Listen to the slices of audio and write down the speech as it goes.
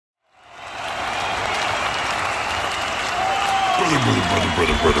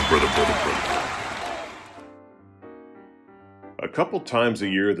A couple times a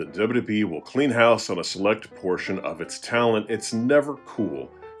year, the WWE will clean house on a select portion of its talent. It's never cool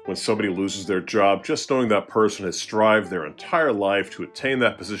when somebody loses their job, just knowing that person has strived their entire life to attain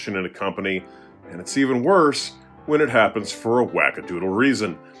that position in a company, and it's even worse when it happens for a wackadoodle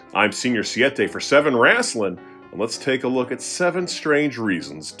reason. I'm Senior Siete for 7 Rasslin, and let's take a look at 7 strange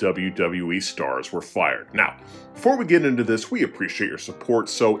reasons WWE stars were fired. Now, before we get into this, we appreciate your support,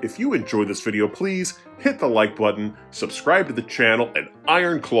 so if you enjoyed this video, please hit the like button, subscribe to the channel, and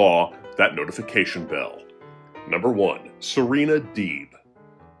iron claw that notification bell. Number 1. Serena Deeb.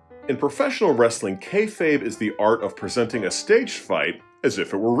 In professional wrestling, kayfabe is the art of presenting a staged fight as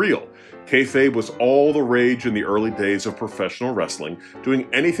if it were real. Kayfabe was all the rage in the early days of professional wrestling. Doing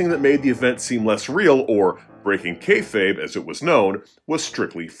anything that made the event seem less real, or breaking kayfabe as it was known, was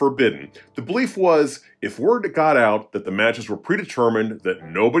strictly forbidden. The belief was, if word got out that the matches were predetermined, that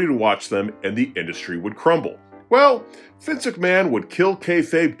nobody would watch them and the industry would crumble. Well, Vince McMahon would kill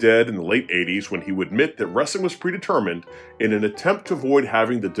kayfabe dead in the late 80s when he would admit that wrestling was predetermined in an attempt to avoid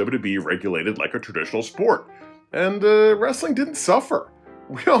having the WWE regulated like a traditional sport. And wrestling didn't suffer.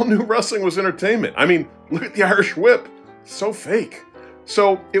 We all knew wrestling was entertainment. I mean, look at the Irish Whip. So fake.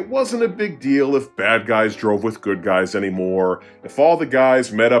 So it wasn't a big deal if bad guys drove with good guys anymore. If all the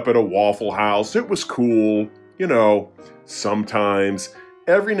guys met up at a Waffle House, it was cool. You know, sometimes.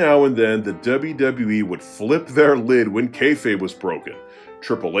 Every now and then, the WWE would flip their lid when kayfabe was broken.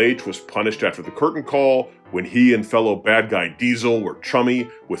 Triple H was punished after the curtain call when he and fellow bad guy Diesel were chummy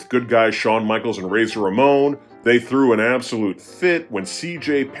with good guys Shawn Michaels and Razor Ramon. They threw an absolute fit when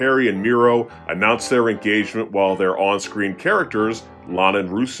CJ Perry and Miro announced their engagement while their on-screen characters, Lana and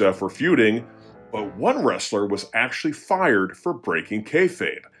Rusev, were feuding. But one wrestler was actually fired for breaking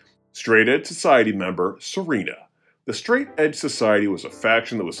kayfabe. Straight Edge Society member Serena. The Straight Edge Society was a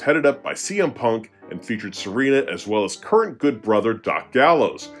faction that was headed up by CM Punk and featured Serena as well as current good brother Doc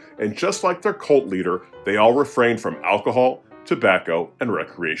Gallows. And just like their cult leader, they all refrained from alcohol, tobacco, and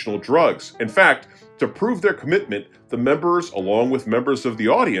recreational drugs. In fact, to prove their commitment, the members, along with members of the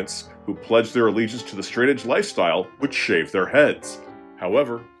audience who pledged their allegiance to the straight edge lifestyle, would shave their heads.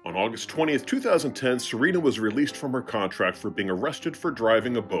 However, on August 20th, 2010, Serena was released from her contract for being arrested for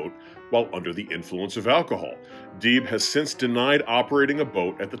driving a boat while under the influence of alcohol. Deeb has since denied operating a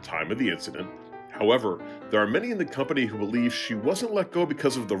boat at the time of the incident. However, there are many in the company who believe she wasn't let go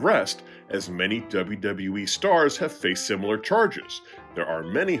because of the rest, as many WWE stars have faced similar charges. There are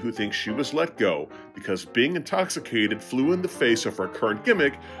many who think she was let go because being intoxicated flew in the face of her current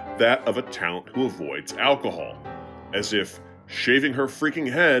gimmick, that of a talent who avoids alcohol. As if shaving her freaking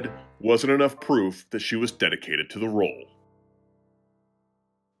head wasn't enough proof that she was dedicated to the role.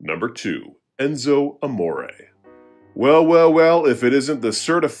 Number 2. Enzo Amore. Well, if it isn't the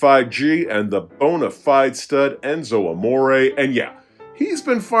certified G and the bona fide stud Enzo Amore, and yeah, he's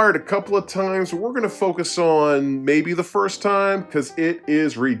been fired a couple of times, but we're going to focus on maybe the first time, because it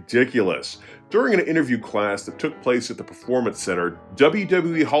is ridiculous. During an interview class that took place at the Performance Center,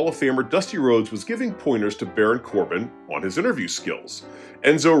 WWE Hall of Famer Dusty Rhodes was giving pointers to Baron Corbin on his interview skills.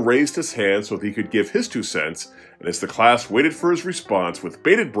 Enzo raised his hand so that he could give his 2 cents, and as the class waited for his response with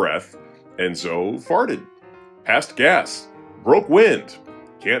bated breath, Enzo farted. Passed gas. Broke wind.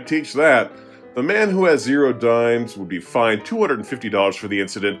 Can't teach that. The man who has 0 dimes would be fined $250 for the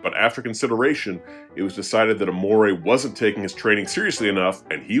incident, but after consideration, it was decided that Amore wasn't taking his training seriously enough,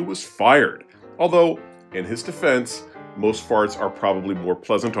 and he was fired. Although, in his defense, most farts are probably more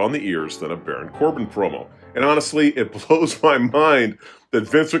pleasant on the ears than a Baron Corbin promo. And honestly, it blows my mind that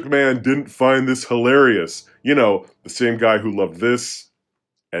Vince McMahon didn't find this hilarious. You know, the same guy who loved this,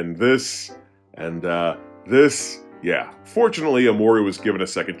 and this, and this. Yeah, fortunately, Amore was given a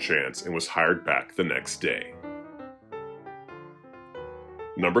second chance and was hired back the next day.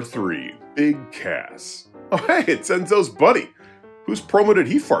 Number 3. Big Cass. Oh hey, it's Enzo's buddy. Whose promo did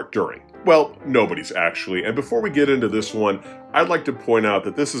he fart during? Well, nobody's actually, and before we get into this one, I'd like to point out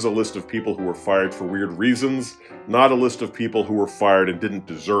that this is a list of people who were fired for weird reasons, not a list of people who were fired and didn't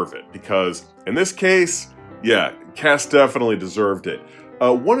deserve it, because in this case, yeah, Cass definitely deserved it.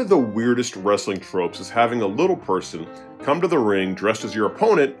 One of the weirdest wrestling tropes is having a little person come to the ring dressed as your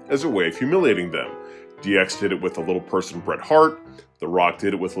opponent as a way of humiliating them. DX did it with a little person Bret Hart, The Rock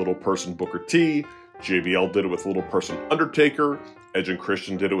did it with little person Booker T, JBL did it with little person Undertaker, Edge and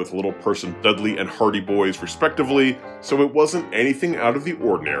Christian did it with little person Dudley and Hardy Boys respectively, so it wasn't anything out of the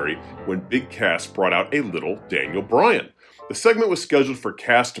ordinary when Big Cass brought out a little Daniel Bryan. The segment was scheduled for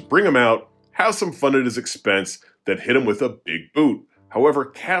Cass to bring him out, have some fun at his expense, then hit him with a big boot. However,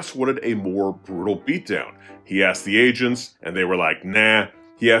 Cass wanted a more brutal beatdown. He asked the agents, and they were like, nah.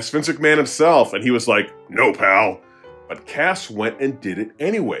 He asked Vince McMahon himself, and he was like, no, pal. But Cass went and did it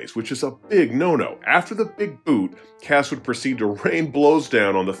anyways, which is a big no-no. After the big boot, Cass would proceed to rain blows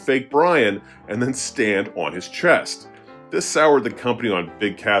down on the fake Bryan and then stand on his chest. This soured the company on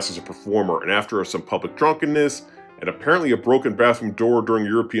Big Cass as a performer, and after some public drunkenness and apparently a broken bathroom door during a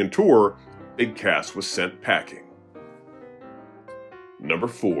European tour, Big Cass was sent packing. Number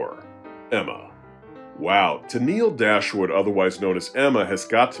 4. Emma. Wow, Tennille Dashwood, otherwise known as Emma, has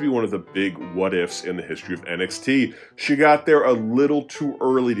got to be one of the big what-ifs in the history of NXT. She got there a little too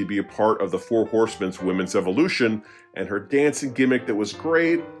early to be a part of the Four Horsemen's women's evolution, and her dancing gimmick that was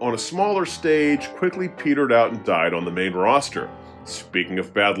great on a smaller stage quickly petered out and died on the main roster. Speaking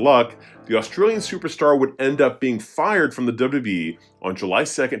of bad luck, the Australian superstar would end up being fired from the WWE on July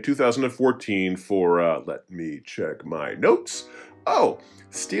 2nd, 2014 for, let me check my notes. Oh,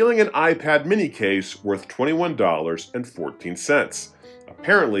 stealing an iPad mini case worth $21.14.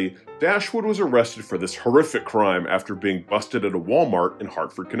 Apparently, Dashwood was arrested for this horrific crime after being busted at a Walmart in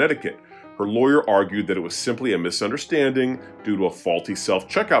Hartford, Connecticut. Her lawyer argued that it was simply a misunderstanding due to a faulty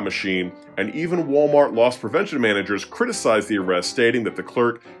self-checkout machine, and even Walmart loss prevention managers criticized the arrest, stating that the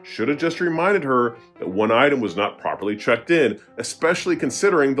clerk should have just reminded her that one item was not properly checked in, especially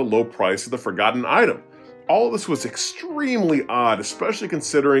considering the low price of the forgotten item. All of this was extremely odd, especially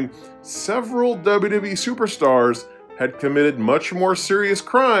considering several WWE superstars had committed much more serious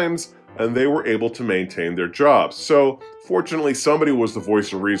crimes and they were able to maintain their jobs. So, fortunately, somebody was the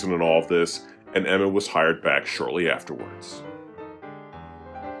voice of reason in all of this, and Emma was hired back shortly afterwards.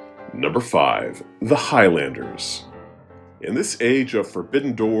 Number 5. The Highlanders. In this age of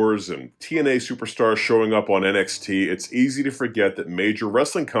Forbidden Doors and TNA superstars showing up on NXT, it's easy to forget that major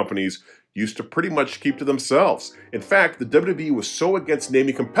wrestling companies used to pretty much keep to themselves. In fact, the WWE was so against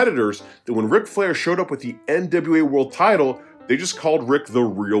naming competitors that when Ric Flair showed up with the NWA World title, they just called Ric the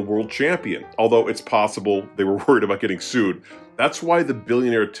Real World Champion, although it's possible they were worried about getting sued. That's why the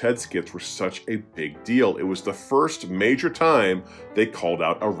Billionaire Ted skits were such a big deal. It was the first major time they called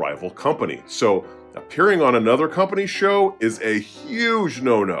out a rival company. So, appearing on another company's show is a huge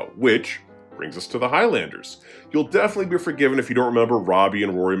no-no, which brings us to the Highlanders. You'll definitely be forgiven if you don't remember Robbie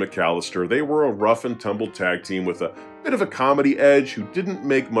and Rory McAllister. They were a rough and tumble tag team with a bit of a comedy edge who didn't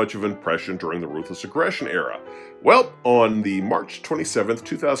make much of an impression during the Ruthless Aggression era. Well, on the March 27th,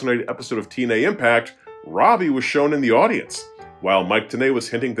 2008 episode of TNA Impact, Robbie was shown in the audience, while Mike Tenay was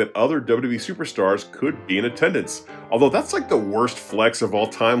hinting that other WWE superstars could be in attendance. Although that's like the worst flex of all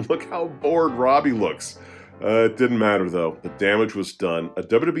time. Look how bored Robbie looks. It didn't matter though. The damage was done. A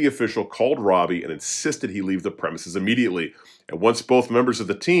WWE official called Robbie and insisted he leave the premises immediately. And once both members of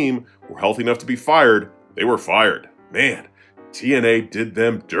the team were healthy enough to be fired, they were fired. Man, TNA did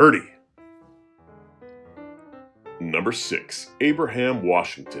them dirty. Number 6. Abraham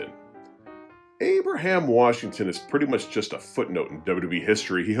Washington. Abraham Washington is pretty much just a footnote in WWE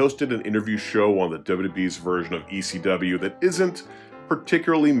history. He hosted an interview show on the WWE's version of ECW that isn't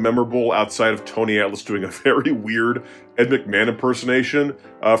particularly memorable outside of Tony Atlas doing a very weird Ed McMahon impersonation.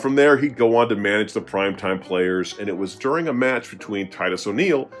 From there, he'd go on to manage the primetime players, and it was during a match between Titus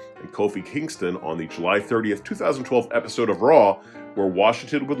O'Neil and Kofi Kingston on the July 30th, 2012 episode of Raw, where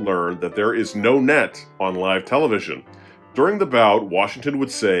Washington would learn that there is no net on live television. During the bout, Washington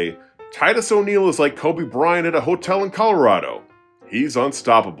would say, "Titus O'Neil is like Kobe Bryant at a hotel in Colorado. He's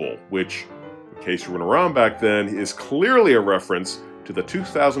unstoppable," which, in case you weren't around back then, is clearly a reference to the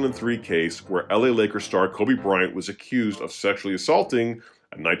 2003 case where LA Lakers star Kobe Bryant was accused of sexually assaulting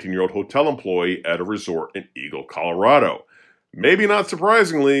a 19-year-old hotel employee at a resort in Eagle, Colorado. Maybe not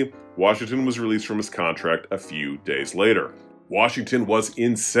surprisingly, Washington was released from his contract a few days later. Washington was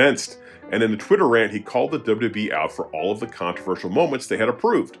incensed, and in a Twitter rant, he called the WWE out for all of the controversial moments they had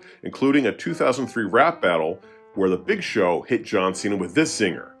approved, including a 2003 rap battle where the Big Show hit John Cena with this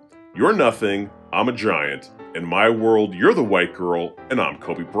zinger: "You're nothing, I'm a giant. In my world, you're the white girl, and I'm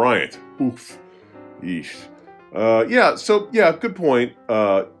Kobe Bryant." Oof. Yeesh. Good point.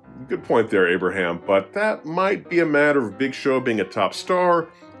 Good point there, Abraham. But that might be a matter of Big Show being a top star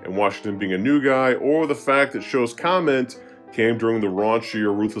and Washington being a new guy, or the fact that Show's comment came during the raunchy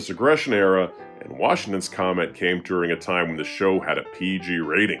or Ruthless Aggression era, and Washington's comment came during a time when the show had a PG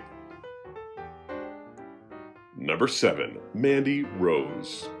rating. Number 7. Mandy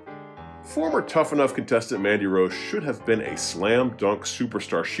Rose. Former Tough Enough contestant Mandy Rose should have been a slam dunk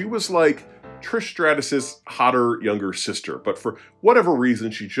superstar. She was like Trish Stratus's hotter younger sister, but for whatever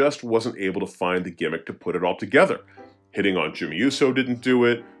reason, she just wasn't able to find the gimmick to put it all together. Hitting on Jimmy Uso didn't do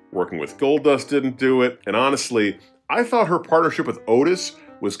it, working with Goldust didn't do it, and honestly, I thought her partnership with Otis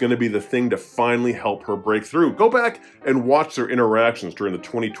was going to be the thing to finally help her break through. Go back and watch their interactions during the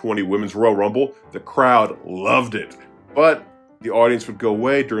 2020 Women's Royal Rumble. The crowd loved it. But the audience would go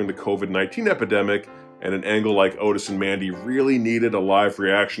away during the COVID-19 epidemic, and an angle like Otis and Mandy really needed a live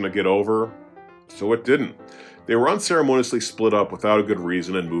reaction to get over, so it didn't. They were unceremoniously split up without a good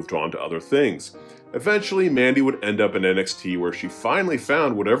reason and moved on to other things. Eventually, Mandy would end up in NXT, where she finally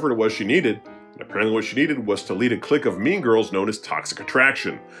found whatever it was she needed, and apparently what she needed was to lead a clique of mean girls known as Toxic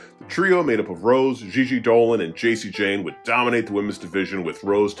Attraction. The trio, made up of Rose, Gigi Dolan, and Jacy Jayne, would dominate the women's division, with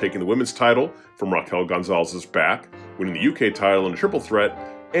Rose taking the women's title from Raquel Gonzalez's back, winning the UK title in a triple threat,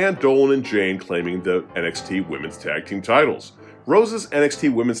 and Dolan and Jayne claiming the NXT Women's Tag Team titles. Rose's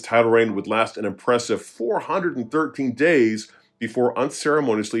NXT Women's title reign would last an impressive 413 days before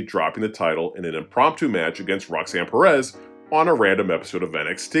unceremoniously dropping the title in an impromptu match against Roxanne Perez on a random episode of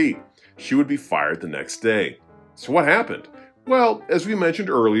NXT. She would be fired the next day. So what happened? Well, as we mentioned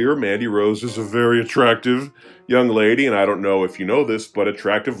earlier, Mandy Rose is a very attractive young lady, and I don't know if you know this, but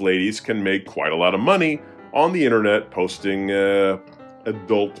attractive ladies can make quite a lot of money on the internet posting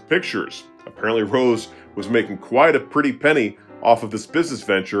adult pictures. Apparently Rose was making quite a pretty penny off of this business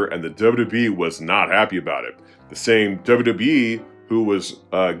venture, and the WWE was not happy about it. The same WWE who was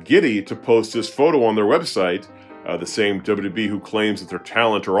giddy to post this photo on their website, the same WWE who claims that their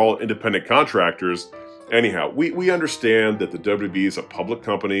talent are all independent contractors. Anyhow, we understand that the WWE is a public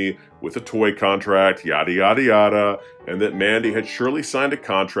company with a toy contract, yada yada yada, and that Mandy had surely signed a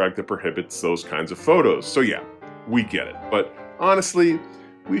contract that prohibits those kinds of photos. So yeah, we get it. But honestly,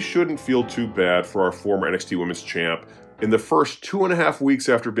 we shouldn't feel too bad for our former NXT Women's Champ. In the first 2.5 weeks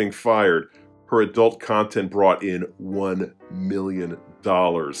after being fired, her adult content brought in $1 million.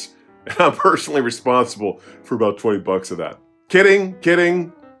 And I'm personally responsible for about 20 bucks of that.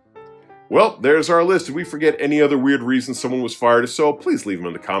 Kidding. Well, there's our list. Did we forget any other weird reasons someone was fired? If so, please leave them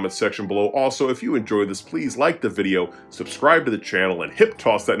in the comments section below. Also, if you enjoyed this, please like the video, subscribe to the channel, and hip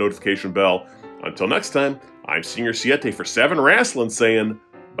toss that notification bell. Until next time, I'm Senior Siete for 7 Rasslin saying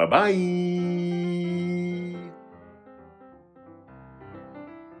bye-bye.